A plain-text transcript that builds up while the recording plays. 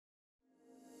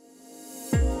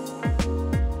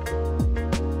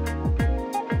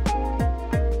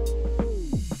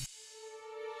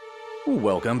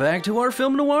Welcome back to our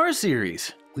film noir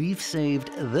series. We've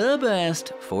saved the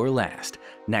best for last,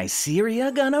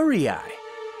 Neisseria gonorrhoeae.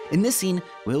 In this scene,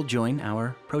 we'll join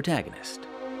our protagonist.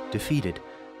 Defeated,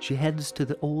 she heads to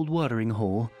the old watering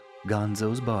hole,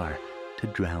 Gonzo's bar, to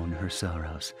drown her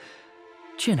sorrows.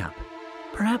 Chin up.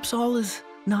 Perhaps all is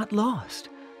not lost.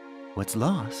 What's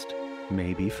lost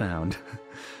may be found.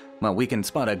 Well, we can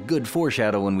spot a good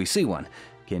foreshadow when we see one.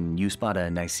 Can you spot a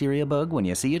Neisseria bug when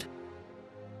you see it?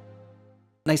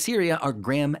 Neisseria are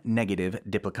gram-negative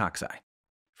diplococci.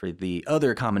 For the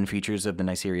other common features of the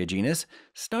Neisseria genus,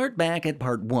 start back at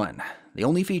part 1. The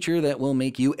only feature that will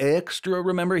make you extra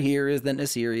remember here is that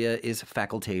Neisseria is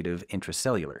facultative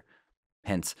intracellular.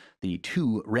 Hence, the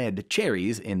 2 red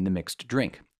cherries in the mixed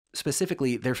drink.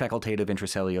 Specifically, they're facultative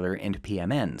intracellular and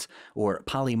PMNs, or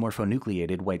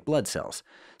polymorphonucleated white blood cells.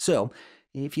 So,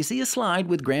 if you see a slide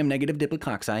with gram-negative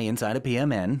diplococci inside a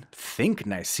PMN, think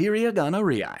Neisseria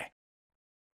gonorrhoeae.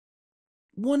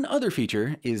 One other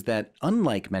feature is that,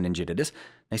 unlike meningitis,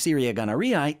 Neisseria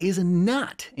gonorrhoeae is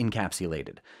not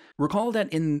encapsulated. Recall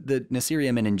that in the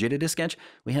Neisseria meningitis sketch,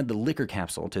 we had the liquor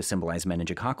capsule to symbolize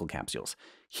meningococcal capsules.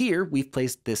 Here, we've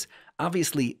placed this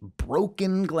obviously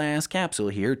broken glass capsule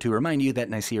here to remind you that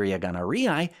Neisseria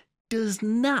gonorrhoeae does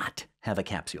not have a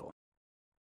capsule.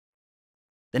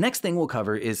 The next thing we'll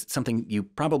cover is something you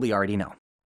probably already know.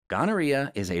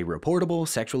 Gonorrhea is a reportable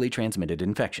sexually transmitted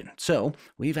infection, so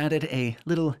we've added a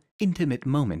little intimate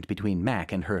moment between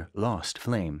Mac and her lost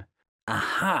flame.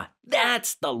 Aha!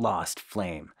 That's the lost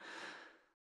flame!